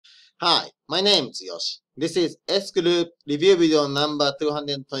Hi, my name is Tsuyoshi. This is S Group review video number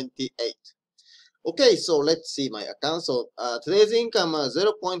 228. Okay, so let's see my account. So today's income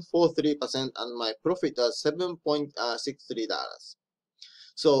 0.43% and my profit is $7.63.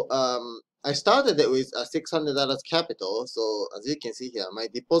 So I started it with $600 capital. So as you can see here, my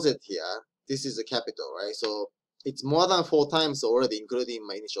deposit here, this is the capital, right? So it's more than 4 times already, including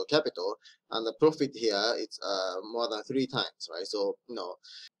my initial capital, and the profit here it's more than 3 times, right? So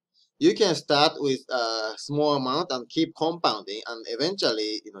you can start with a small amount and keep compounding, and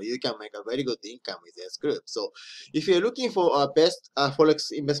eventually, you can make a very good income with this group. So if you're looking for a best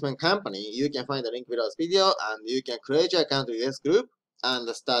Forex investment company, you can find the link below this video, and you can create your account with this group and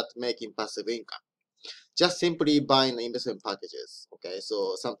start making passive income. Just simply buying the investment packages. Okay,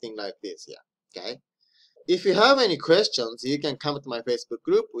 so something like this here. Okay. If you have any questions, you can come to my Facebook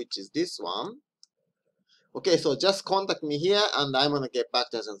group, which is this one. Okay, so just contact me here and I'm gonna get back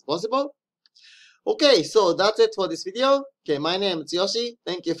to you as soon as possible. Okay, so that's it for this video. Okay, my name is Tsuyoshi.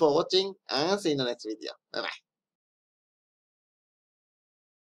 Thank you for watching and see you in the next video. Bye bye.